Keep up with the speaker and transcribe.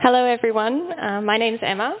Hello everyone, my name's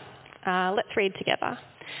Emma. Let's read together.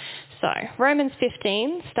 So, Romans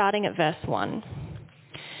 15, starting at verse 1.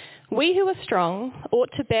 We who are strong ought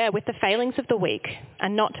to bear with the failings of the weak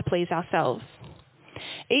and not to please ourselves.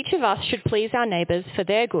 Each of us should please our neighbours for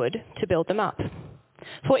their good, to build them up.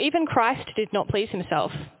 For even Christ did not please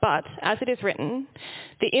himself, but, as it is written,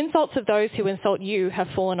 the insults of those who insult you have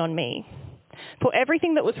fallen on me. For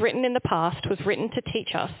everything that was written in the past was written to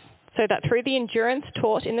teach us, so that through the endurance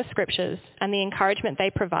taught in the Scriptures and the encouragement they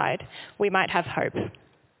provide, we might have hope.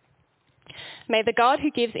 May the God who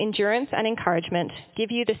gives endurance and encouragement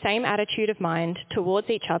give you the same attitude of mind towards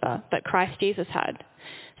each other that Christ Jesus had,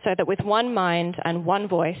 so that with one mind and one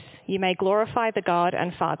voice you may glorify the God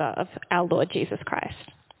and Father of our Lord Jesus Christ.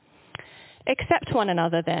 Accept one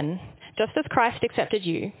another then, just as Christ accepted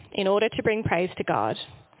you, in order to bring praise to God.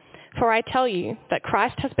 For I tell you that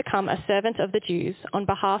Christ has become a servant of the Jews on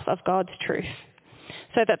behalf of God's truth,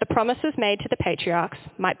 so that the promises made to the patriarchs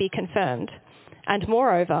might be confirmed, and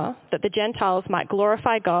moreover, that the Gentiles might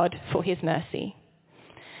glorify God for his mercy.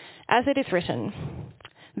 As it is written,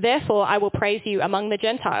 therefore I will praise you among the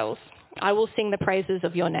Gentiles. I will sing the praises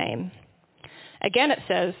of your name. Again it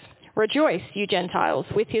says, rejoice, you Gentiles,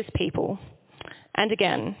 with his people. And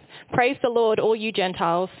again, praise the Lord, all you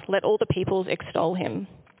Gentiles. Let all the peoples extol him.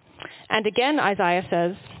 And again, Isaiah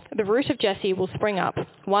says, the root of Jesse will spring up,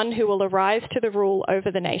 one who will arise to the rule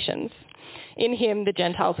over the nations. In him the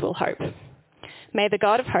Gentiles will hope. May the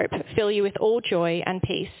God of hope fill you with all joy and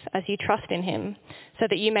peace as you trust in him, so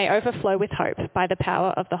that you may overflow with hope by the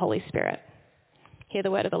power of the Holy Spirit. Hear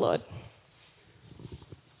the word of the Lord.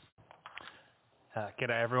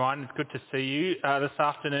 G'day everyone, it's good to see you this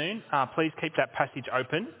afternoon. Please keep that passage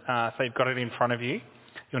open so you've got it in front of you.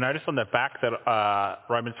 You'll notice on the back that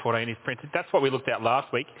Romans 14 is printed. That's what we looked at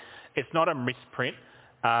last week. It's not a misprint,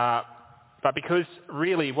 but because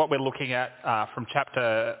really what we're looking at from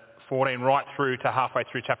chapter 14 right through to halfway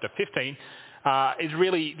through chapter 15 is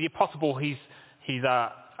really the Apostle Paul. He's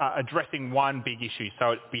addressing one big issue,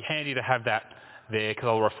 so it'd be handy to have that there because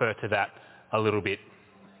I'll refer to that a little bit.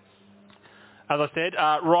 As I said,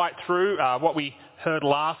 right through what we heard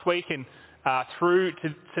last week and through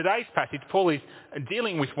to today's passage, Paul is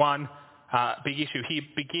dealing with one big issue. He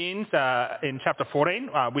begins in chapter 14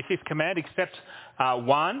 with this command, except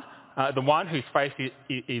one, the one whose faith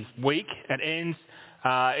is weak, and ends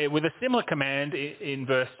with a similar command in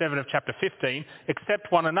verse 7 of chapter 15,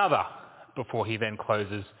 accept one another, before he then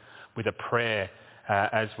closes with a prayer,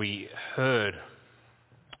 as we heard.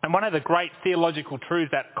 And one of the great theological truths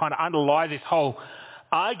that kind of underlie this whole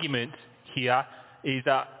argument here is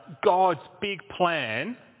God's big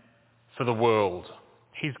plan for the world,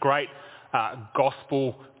 his great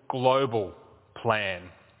gospel global plan.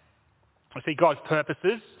 I see God's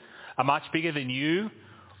purposes are much bigger than you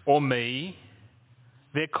or me.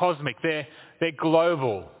 They're cosmic, they're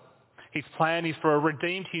global. His plan is for a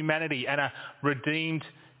redeemed humanity and a redeemed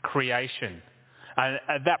creation. And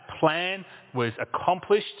that plan was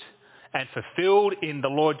accomplished and fulfilled in the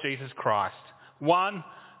Lord Jesus Christ. One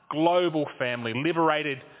global family,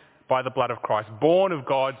 liberated by the blood of Christ, born of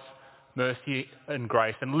God's mercy and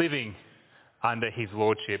grace and living under his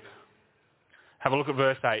lordship. Have a look at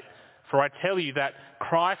verse 8. For I tell you that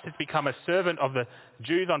Christ has become a servant of the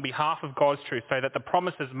Jews on behalf of God's truth, so that the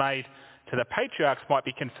promises made to the patriarchs might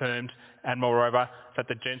be confirmed, and moreover, that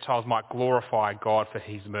the Gentiles might glorify God for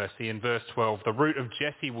his mercy. In verse 12, the root of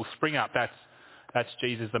Jesse will spring up. That's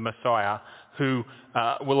Jesus the Messiah, who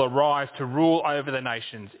will arise to rule over the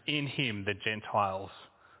nations. In him the Gentiles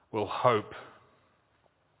will hope.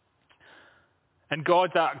 And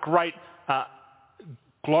God's great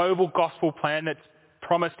global gospel plan that's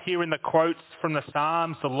promised here in the quotes from the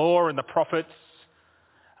Psalms, the law and the prophets,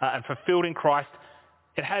 and fulfilled in Christ,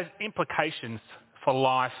 it has implications for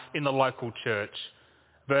life in the local church.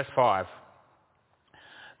 Verse 5.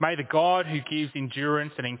 May the God who gives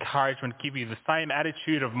endurance and encouragement give you the same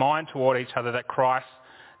attitude of mind toward each other that Christ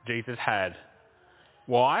Jesus had.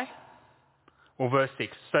 Why? Well, verse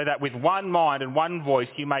 6. So that with one mind and one voice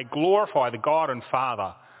you may glorify the God and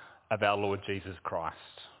Father of our Lord Jesus Christ.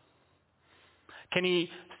 Can you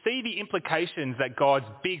see the implications that God's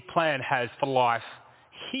big plan has for life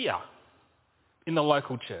here in the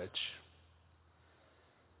local church?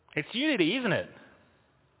 It's unity, isn't it?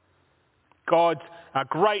 God's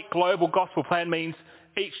great global gospel plan means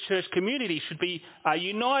each church community should be a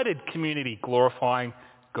united community glorifying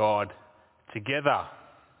God together.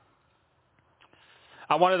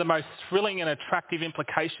 One of the most thrilling and attractive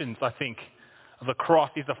implications, I think, of the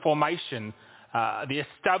cross is the formation, the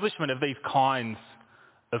establishment of these kinds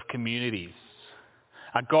of communities.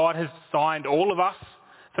 God has signed all of us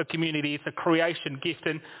for community. It's a creation gift.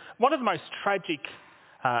 And one of the most tragic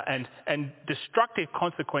and destructive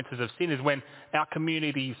consequences of sin is when our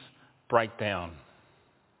communities break down.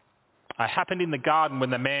 It happened in the garden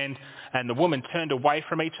when the man and the woman turned away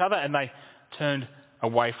from each other and they turned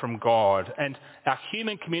away from God. And our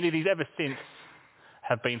human communities ever since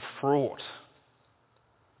have been fraught.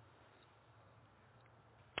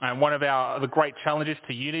 And one of the great challenges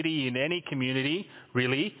to unity in any community,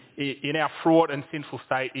 really, in our fraught and sinful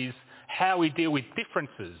state is how we deal with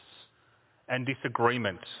differences and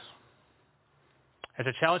disagreement. It's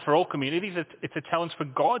a challenge for all communities. It's a challenge for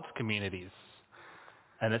God's communities.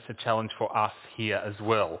 And it's a challenge for us here as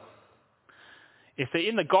well. You see,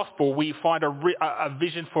 in the gospel, we find a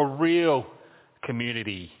vision for real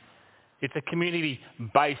community. It's a community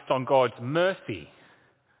based on God's mercy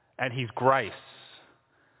and his grace.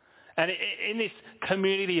 And in this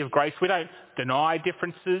community of grace, we don't deny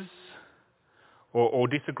differences or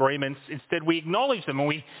disagreements. Instead, we acknowledge them and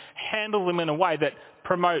we handle them in a way that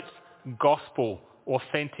promotes gospel,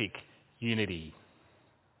 authentic unity.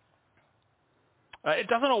 It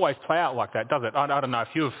doesn't always play out like that, does it? I don't know if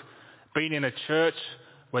you've been in a church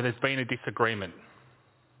where there's been a disagreement.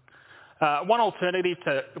 One alternative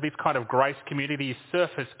to this kind of grace community is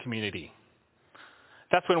surface community.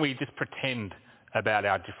 That's when we just pretend about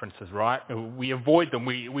our differences, right? We avoid them.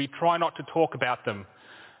 We try not to talk about them.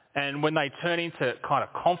 And when they turn into kind of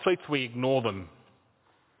conflicts, we ignore them.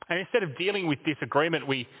 And instead of dealing with disagreement,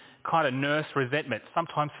 we kind of nurse resentment,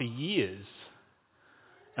 sometimes for years,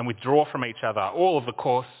 and withdraw from each other, all of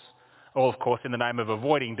course in the name of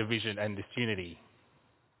avoiding division and disunity.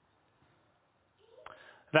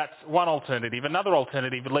 That's one alternative. Another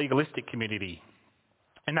alternative, legalistic community.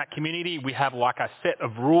 In that community, we have like a set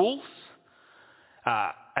of rules,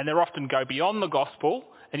 and they often go beyond the gospel,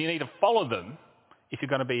 and you need to follow them if you're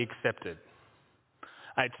going to be accepted.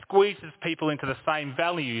 It squeezes people into the same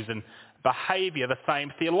values and behaviour, the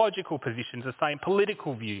same theological positions, the same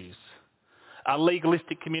political views.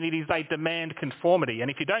 Legalistic communities, they demand conformity,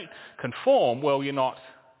 and if you don't conform, well, you're not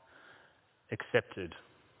accepted.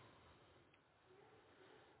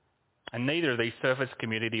 And neither of these surface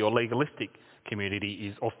community or legalistic community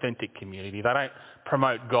is authentic community. They don't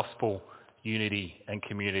promote gospel unity and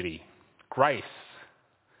community. Grace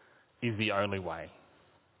is the only way.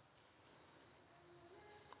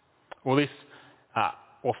 Well, this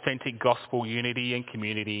authentic gospel unity and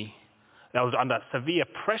community, that was under severe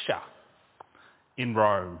pressure in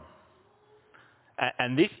Rome.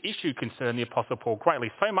 And this issue concerned the Apostle Paul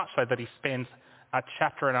greatly, so much so that he spends a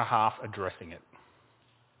chapter and a half addressing it.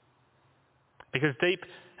 Because deep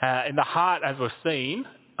in the heart, as we've seen,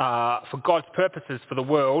 for God's purposes for the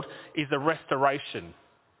world, is the restoration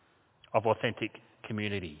of authentic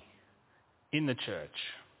community in the church.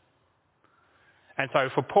 And so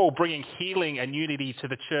for Paul, bringing healing and unity to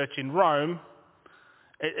the church in Rome,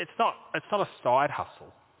 it's not a side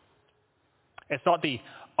hustle. It's not the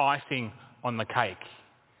icing on the cake.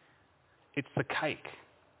 It's the cake.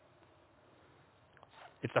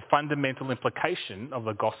 It's a fundamental implication of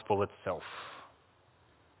the gospel itself.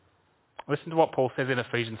 Listen to what Paul says in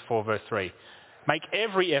Ephesians 4 verse 3. Make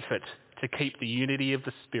every effort to keep the unity of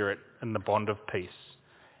the Spirit and the bond of peace.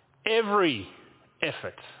 Every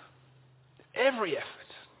effort. Every effort.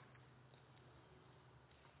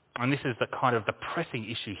 And this is the kind of the pressing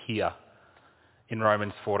issue here in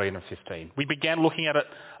Romans 14 and 15. We began looking at it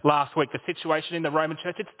last week. The situation in the Roman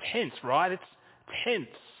church, it's tense, right? It's tense.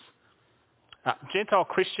 Gentile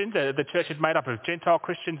Christians, the church is made up of Gentile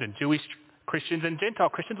Christians and Jewish Christians, and Gentile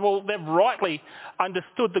Christians, well, they've rightly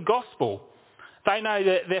understood the gospel. They know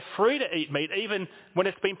that they're free to eat meat even when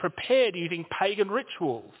it's been prepared using pagan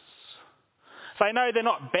rituals. They know they're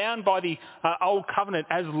not bound by the old covenant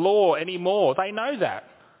as law anymore. They know that.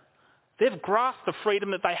 They've grasped the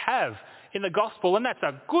freedom that they have in the gospel, and that's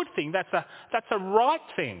a good thing. That's a right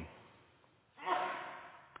thing.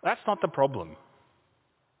 That's not the problem.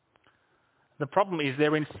 The problem is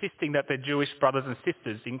they're insisting that their Jewish brothers and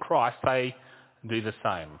sisters in Christ, they do the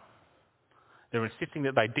same. They're insisting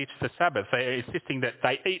that they ditch the Sabbath. They're insisting that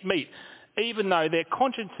they eat meat, even though their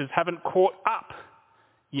consciences haven't caught up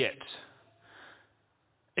yet.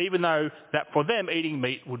 Even though that for them eating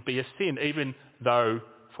meat would be a sin, even though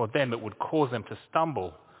for them it would cause them to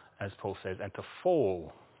stumble, as Paul says, and to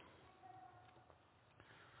fall.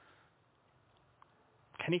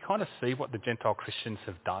 Can you kind of see what the Gentile Christians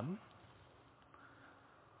have done?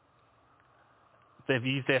 They've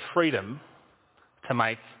used their freedom to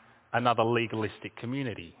make another legalistic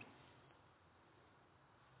community.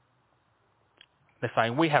 They're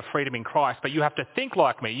saying, we have freedom in Christ, but you have to think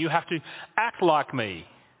like me. You have to act like me.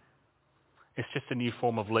 It's just a new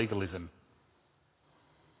form of legalism.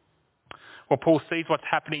 Well, Paul sees what's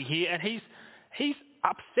happening here and he's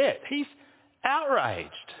upset. He's outraged.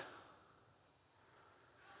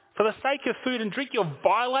 For the sake of food and drink, you're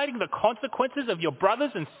violating the consequences of your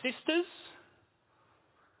brothers and sisters.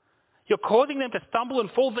 You're causing them to stumble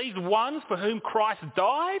and fall, these ones for whom Christ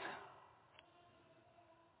died.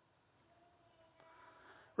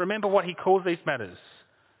 Remember what he calls these matters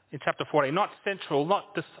in chapter 14. Not central,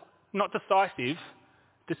 not decisive,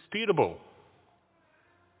 disputable.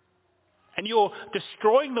 And you're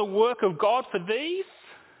destroying the work of God for these?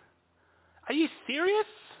 Are you serious?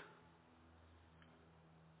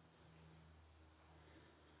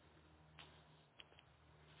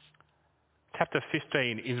 Chapter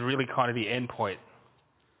 15 is really kind of the end point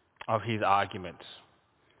of his argument.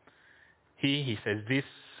 Here he says, this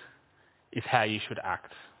is how you should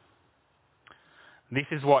act. This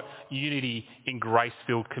is what unity in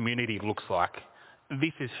grace-filled community looks like.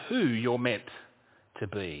 This is who you're meant to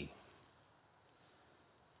be.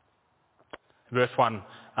 Verse 1,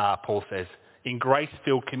 Paul says, in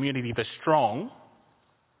grace-filled community, the strong,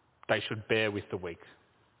 they should bear with the weak.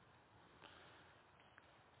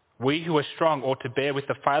 We who are strong ought to bear with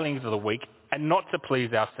the failings of the weak and not to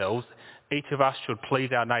please ourselves. Each of us should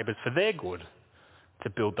please our neighbours for their good, to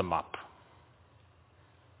build them up.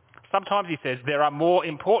 Sometimes he says there are more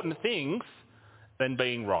important things than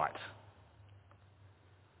being right.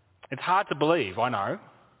 It's hard to believe, I know.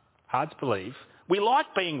 Hard to believe. We like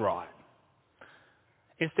being right.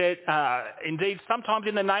 Indeed, sometimes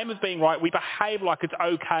in the name of being right, we behave like it's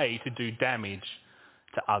okay to do damage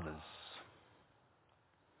to others.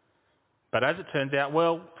 But as it turns out,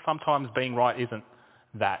 well, sometimes being right isn't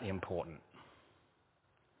that important.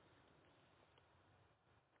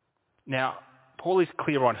 Now, Paul is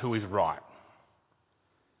clear on who is right.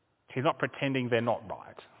 He's not pretending they're not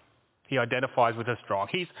right. He identifies with the strong.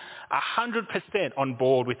 He's 100% on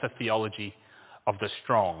board with the theology of the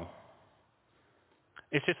strong.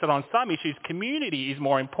 It's just that on some issues, community is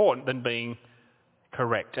more important than being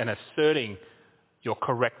correct and asserting your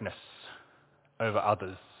correctness over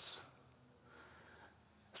others.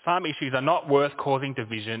 Some issues are not worth causing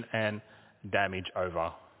division and damage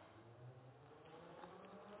over.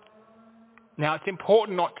 Now, it's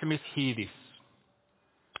important not to mishear this.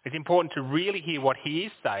 It's important to really hear what he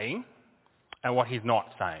is saying and what he's not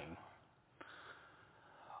saying.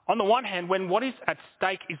 On the one hand, when what is at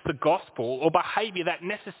stake is the gospel or behaviour that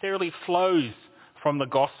necessarily flows from the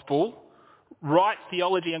gospel, right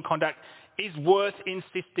theology and conduct is worth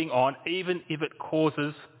insisting on, even if it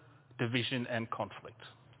causes division and conflict.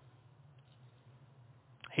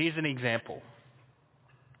 Here's an example.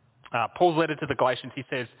 Paul's letter to the Galatians, he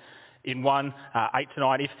says in 1,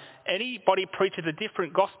 8-9, if anybody preaches a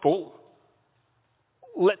different gospel,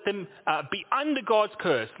 let them be under God's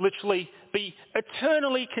curse, literally be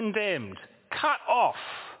eternally condemned, cut off.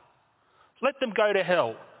 Let them go to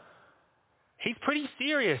hell. He's pretty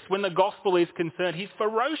serious when the gospel is concerned. He's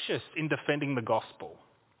ferocious in defending the gospel.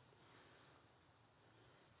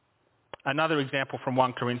 Another example from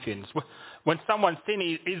 1 Corinthians. When someone's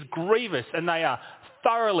sin is grievous and they are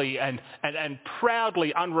thoroughly and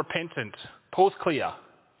proudly unrepentant, Paul's clear.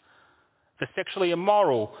 The sexually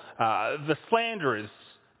immoral, the slanderers,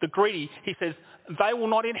 the greedy, he says, they will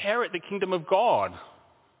not inherit the kingdom of God.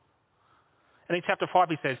 And in chapter 5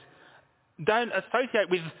 he says, don't associate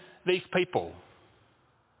with these people,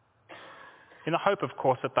 in the hope, of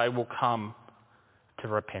course, that they will come to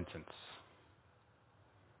repentance.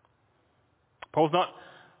 Paul's not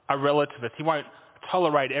a relativist. He won't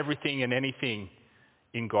tolerate everything and anything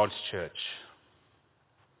in God's church.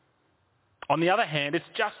 On the other hand, it's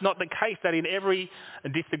just not the case that in every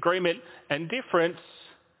disagreement and difference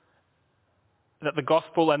that the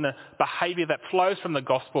gospel and the behaviour that flows from the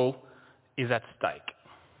gospel is at stake.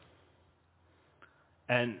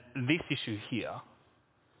 And this issue here,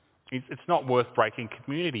 it's not worth breaking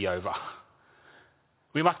community over.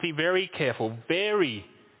 We must be very careful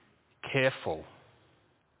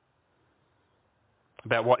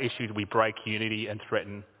about what issues we break unity and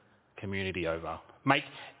threaten community over. Make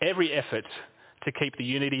every effort to keep the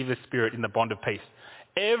unity of the Spirit in the bond of peace.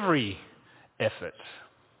 Every effort.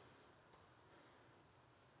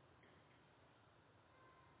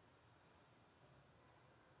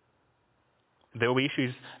 There will be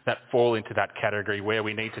issues that fall into that category where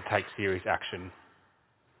we need to take serious action.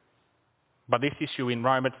 But this issue in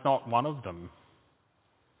Rome, it's not one of them.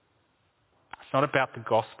 It's not about the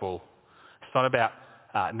gospel. It's not about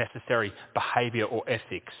necessary behaviour or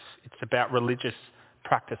ethics. It's about religious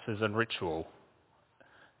practices and ritual.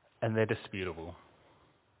 And they're disputable.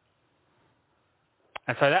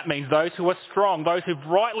 And so that means those who are strong, those who've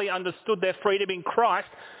rightly understood their freedom in Christ,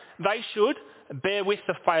 they should bear with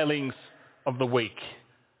the failings of the weak.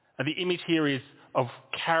 And the image here is of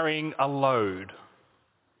carrying a load.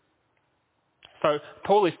 So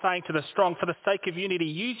Paul is saying to the strong, for the sake of unity,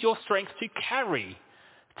 use your strength to carry,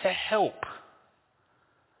 to help,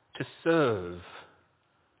 to serve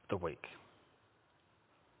the weak.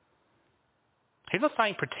 He's not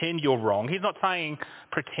saying pretend you're wrong. He's not saying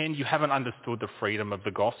pretend you haven't understood the freedom of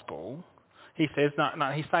the gospel. He says,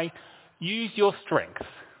 no, he's saying use your strength.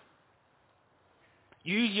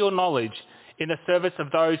 Use your knowledge in the service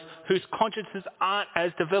of those whose consciences aren't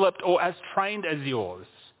as developed or as trained as yours.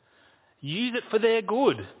 Use it for their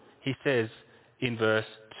good, he says in verse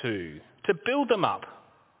 2, to build them up.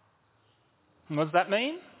 And what does that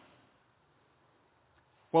mean?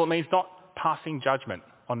 Well, it means not passing judgment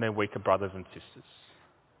on their weaker brothers and sisters.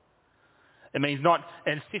 It means not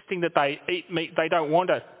insisting that they eat meat they don't want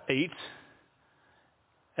to eat.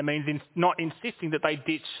 It means not insisting that they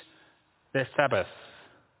ditch their Sabbath.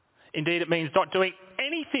 Indeed, it means not doing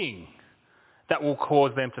anything that will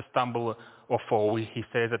cause them to stumble or fall, he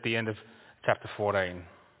says at the end of chapter 14.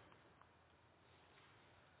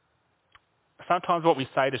 Sometimes what we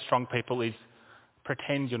say to strong people is,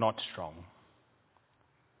 pretend you're not strong.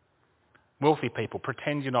 Wealthy people,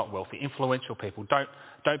 pretend you're not wealthy. Influential people,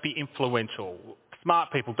 don't be influential.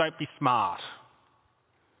 Smart people, don't be smart.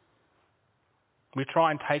 We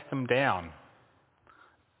try and take them down.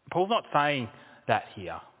 Paul's not saying that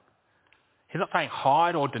here. He's not saying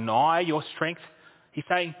hide or deny your strength. He's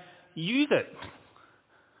saying use it.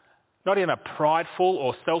 Not in a prideful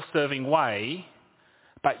or self-serving way,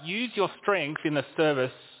 but use your strength in the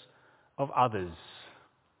service of others.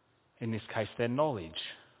 In this case, their knowledge.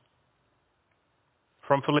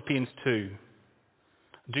 From Philippians 2,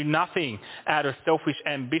 do nothing out of selfish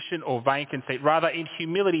ambition or vain conceit. Rather, in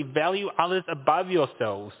humility, value others above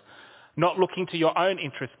yourselves, not looking to your own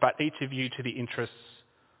interests, but each of you to the interests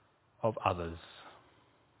of others.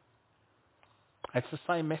 It's the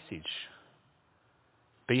same message.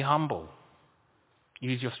 Be humble.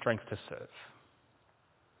 Use your strength to serve.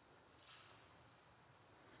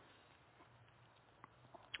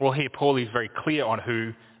 Well, here Paul is very clear on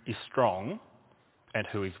who is strong and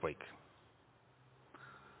who is weak.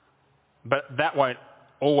 But that won't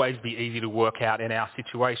always be easy to work out in our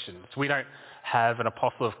situations. We don't have an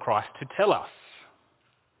apostle of Christ to tell us.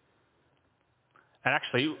 And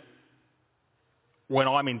actually, when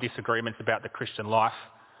I'm in disagreements about the Christian life,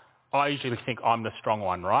 I usually think I'm the strong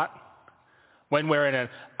one, right? When we're in an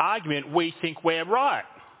argument, we think we're right.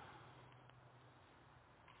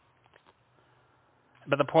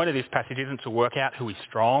 But the point of this passage isn't to work out who is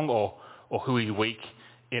strong or who is weak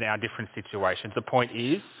in our different situations. The point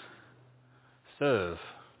is, serve.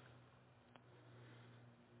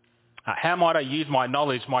 How might I use my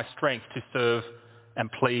knowledge, my strength to serve and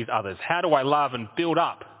please others? How do I love and build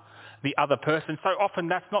up the other person? So often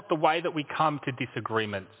that's not the way that we come to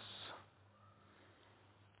disagreements.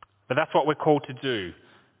 But that's what we're called to do.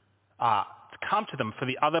 To come to them for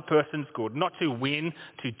the other person's good, not to win,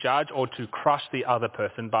 to judge or to crush the other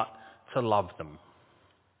person, but to love them.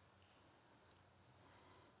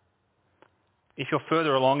 If you're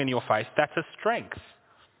further along in your faith, that's a strength.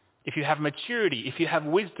 If you have maturity, if you have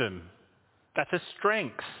wisdom, that's a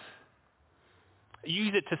strength.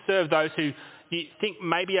 Use it to serve those who you think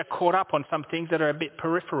maybe are caught up on some things that are a bit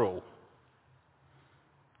peripheral.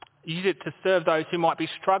 Use it to serve those who might be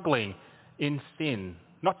struggling in sin.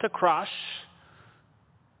 Not to crush,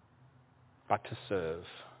 but to serve.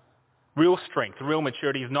 Real strength, real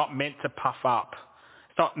maturity is not meant to puff up.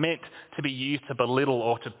 It's not meant to be used to belittle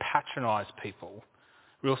or to patronise people.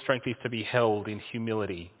 Real strength is to be held in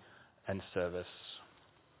humility and service.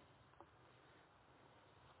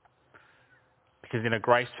 Because in a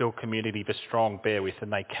grace-filled community, the strong bear with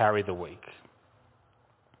and they carry the weak.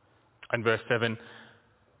 And verse 7,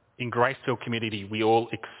 in grace-filled community, we all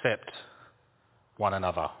accept one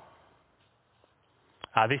another.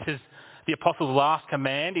 This is the apostle's last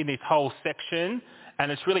command in this whole section,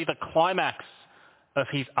 and it's really the climax of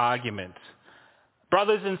his argument.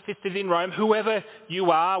 Brothers and sisters in Rome, whoever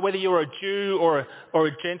you are, whether you're a Jew or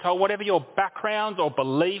a Gentile, whatever your backgrounds or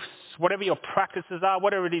beliefs, whatever your practices are,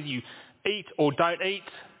 whatever it is you eat or don't eat,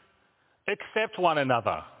 accept one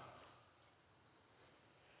another.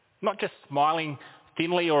 Not just smiling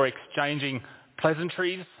thinly or exchanging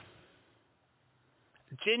pleasantries.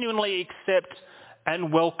 Genuinely accept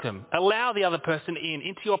and welcome. Allow the other person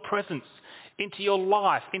into your presence, into your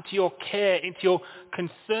life, into your care, into your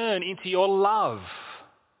concern, into your love.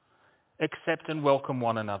 Accept and welcome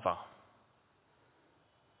one another.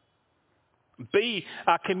 Be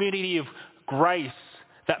a community of grace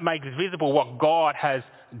that makes visible what God has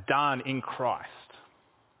done in Christ.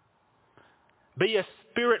 Be a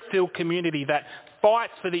spirit-filled community that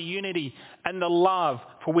fights for the unity and the love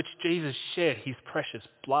for which Jesus shed his precious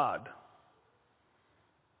blood.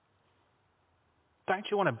 Don't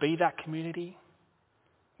you want to be that community?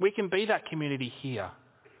 We can be that community here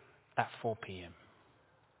at 4 p.m.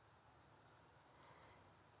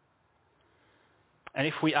 And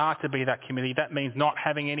if we are to be that community, that means not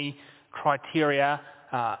having any criteria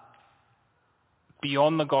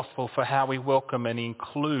beyond the gospel for how we welcome and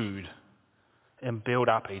include and build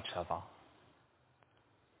up each other.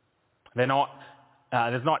 There's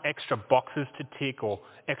not extra boxes to tick or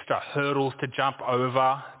extra hurdles to jump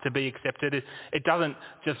over to be accepted. It doesn't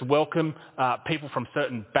just welcome people from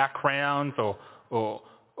certain backgrounds or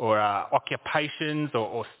occupations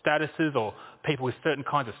or statuses or people with certain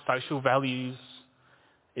kinds of social values.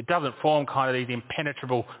 It doesn't form kind of these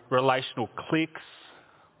impenetrable relational cliques.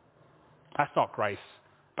 That's not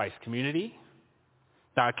grace-based community.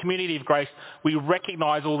 No, a community of grace, we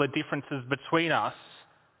recognise all the differences between us,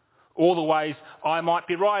 all the ways I might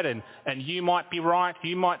be right and you might be right,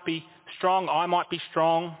 you might be strong, I might be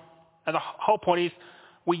strong. And the whole point is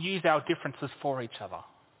we use our differences for each other.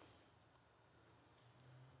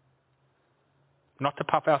 Not to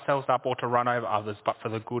puff ourselves up or to run over others, but for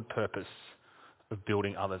the good purpose of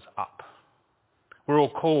building others up. We're all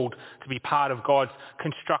called to be part of God's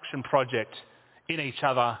construction project in each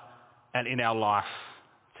other and in our life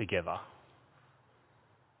together.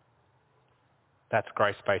 That's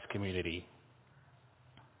grace-based community.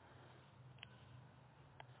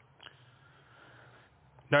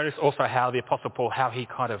 Notice also how the Apostle Paul, how he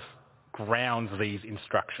kind of grounds these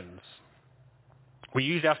instructions. We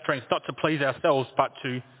use our strengths not to please ourselves, but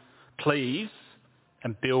to please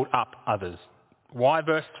and build up others. Why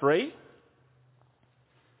verse 3?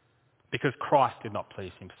 Because Christ did not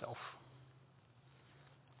please himself.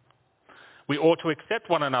 We ought to accept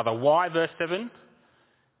one another. Why verse 7?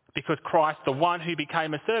 Because Christ, the one who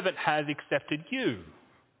became a servant, has accepted you.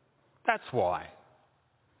 That's why.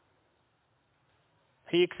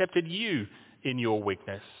 He accepted you in your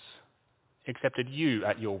weakness, accepted you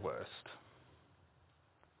at your worst.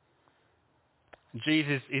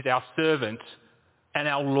 Jesus is our servant and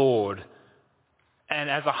our Lord. And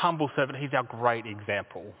as a humble servant, he's our great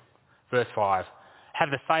example. Verse 5, have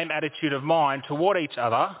the same attitude of mind toward each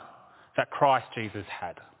other that Christ Jesus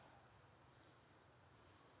had.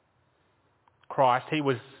 Christ, he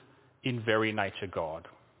was in very nature God.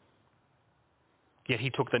 Yet he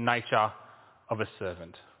took the nature of a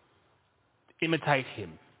servant. Imitate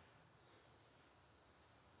him.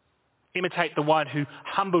 Imitate the one who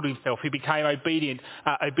humbled himself, who became obedient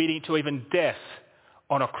to even death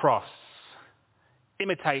on a cross.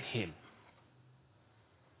 Imitate him.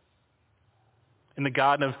 In the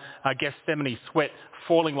Garden of Gethsemane, sweat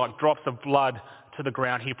falling like drops of blood to the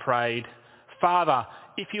ground, he prayed, Father,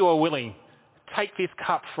 if you are willing, take this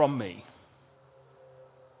cup from me.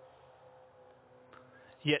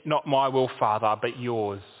 Yet not my will, Father, but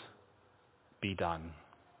yours be done.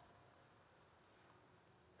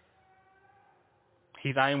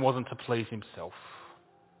 His aim wasn't to please himself.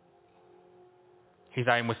 His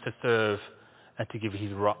aim was to serve and to give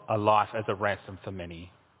his life as a ransom for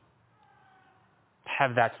many.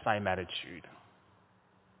 Have that same attitude.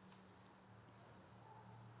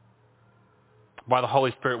 By the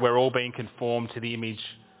Holy Spirit, we're all being conformed to the image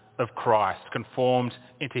of Christ, conformed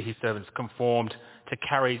into his servants, conformed to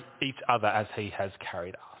carry each other as he has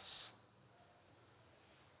carried us.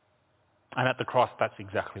 And at the cross, that's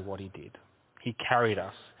exactly what he did. He carried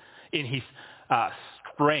us. In his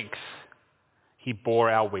strength, he bore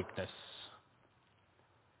our weakness.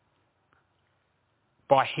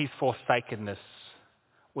 By his forsakenness,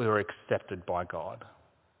 we were accepted by God.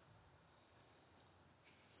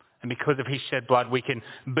 And because of his shed blood, we can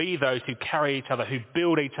be those who carry each other, who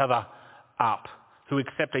build each other up, who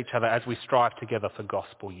accept each other as we strive together for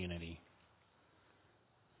gospel unity.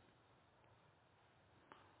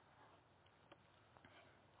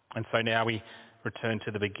 And so now we return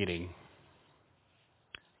to the beginning.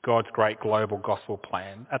 God's great global gospel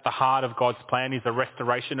plan. At the heart of God's plan is the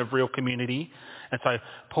restoration of real community. And so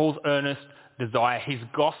Paul's earnest desire, his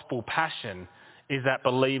gospel passion, is that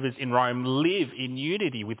believers in Rome live in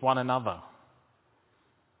unity with one another.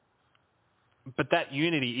 But that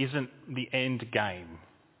unity isn't the end game.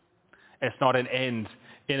 It's not an end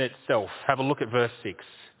in itself. Have a look at verse 6.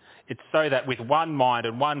 It's so that with one mind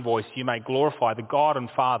and one voice you may glorify the God and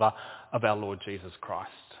Father of our Lord Jesus Christ.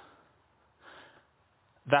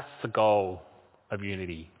 That's the goal of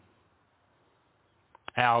unity.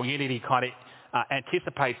 Our unity kind of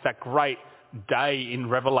anticipates that great day in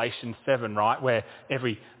Revelation 7, right, where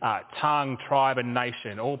every tongue, tribe and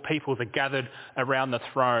nation, all peoples are gathered around the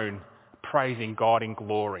throne praising God in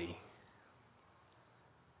glory.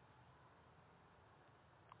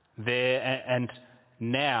 There and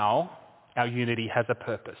now our unity has a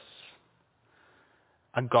purpose,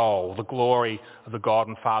 a goal, the glory of the God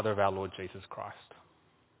and Father of our Lord Jesus Christ.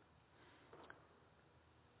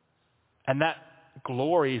 And that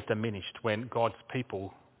glory is diminished when God's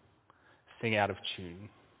people sing out of tune.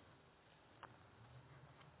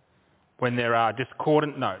 When there are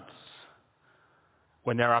discordant notes,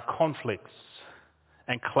 when there are conflicts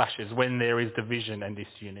and clashes, when there is division and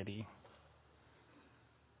disunity.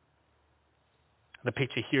 The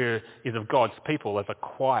picture here is of God's people as a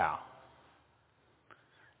choir.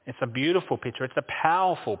 It's a beautiful picture. It's a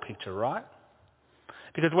powerful picture, right?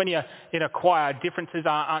 Because when you're in a choir, differences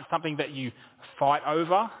aren't something that you fight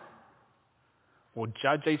over or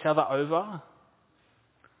judge each other over.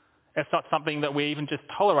 It's not something that we even just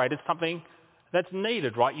tolerate. It's something that's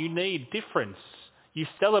needed, right? You need difference. You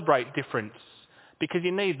celebrate difference because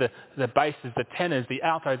you need the basses, the tenors, the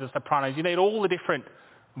altos, the sopranos. You need all the different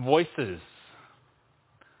voices.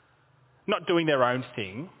 Not doing their own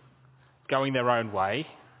thing, going their own way,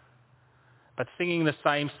 but singing the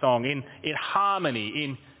same song in harmony,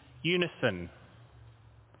 in unison,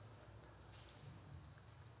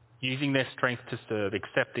 using their strength to serve,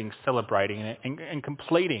 accepting, celebrating, and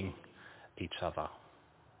completing each other.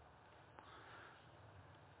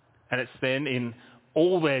 And it's then in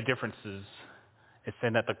all their differences, it's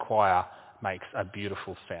then that the choir makes a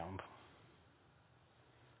beautiful sound.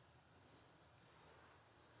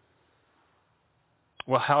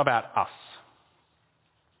 Well, how about us?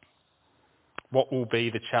 What will be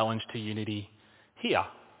the challenge to unity here?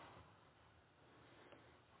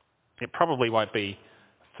 It probably won't be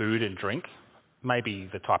food and drink, maybe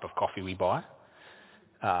the type of coffee we buy,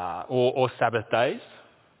 or Sabbath days.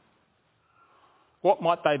 What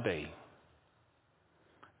might they be?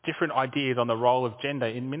 Different ideas on the role of gender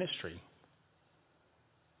in ministry.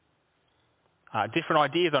 Different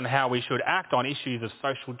ideas on how we should act on issues of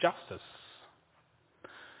social justice.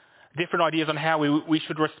 Different ideas on how we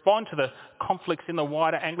should respond to the conflicts in the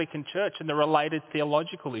wider Anglican Church and the related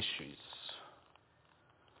theological issues.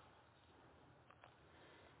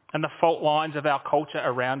 And the fault lines of our culture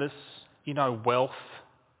around us, wealth,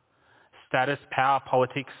 status, power,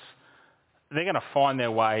 politics, they're going to find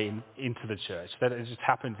their way into the church. That it just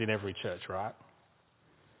happens in every church, right?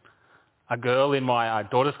 A girl in my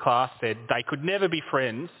daughter's class said they could never be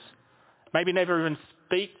friends, maybe never even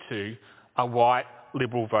speak to a white,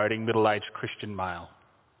 liberal voting, middle-aged Christian male.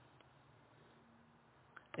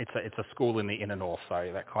 It's a school in the inner north,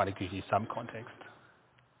 so that kind of gives you some context.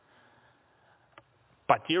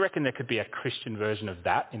 But do you reckon there could be a Christian version of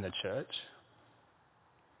that in the church?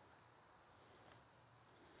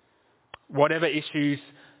 Whatever issues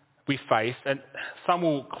we face, and some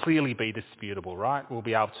will clearly be disputable, right? We'll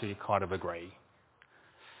be able to kind of agree.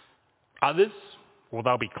 Others, well,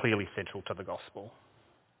 they'll be clearly central to the gospel.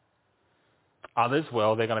 Others,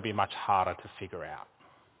 well, they're going to be much harder to figure out.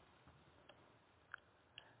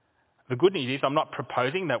 The good news is I'm not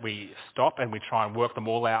proposing that we stop and we try and work them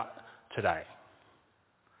all out today.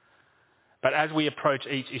 But as we approach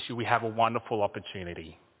each issue, we have a wonderful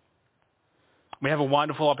opportunity. We have a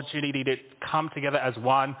wonderful opportunity to come together as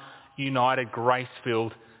one united,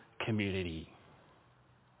 grace-filled community.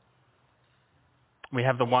 We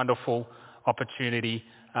have the wonderful opportunity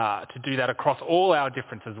to do that across all our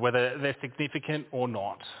differences, whether they're significant or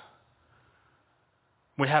not.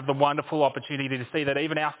 We have the wonderful opportunity to see that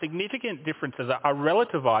even our significant differences are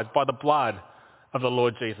relativized by the blood of the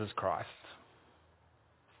Lord Jesus Christ.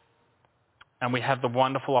 And we have the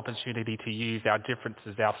wonderful opportunity to use our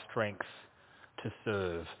differences, our strengths, to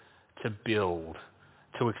serve, to build,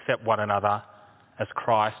 to accept one another as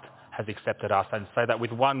Christ has accepted us, and so that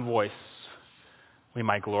with one voice we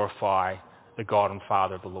may glorify the God and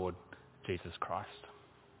Father of the Lord Jesus Christ.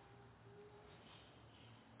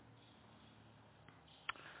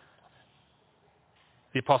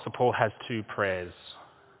 The Apostle Paul has two prayers,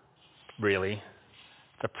 really,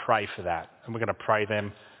 to pray for that. And we're going to pray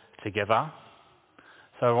them together.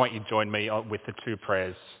 So I want you to join me with the two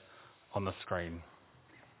prayers on the screen.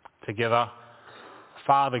 Together,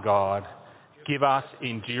 Father God, give us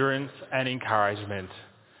endurance and encouragement.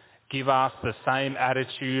 Give us the same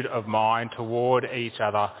attitude of mind toward each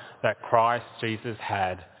other that Christ Jesus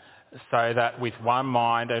had, so that with one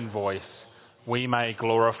mind and voice we may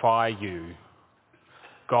glorify you.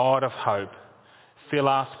 God of hope, fill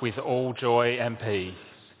us with all joy and peace,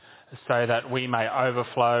 so that we may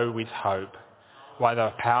overflow with hope by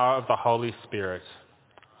the power of the Holy Spirit.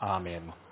 Amen.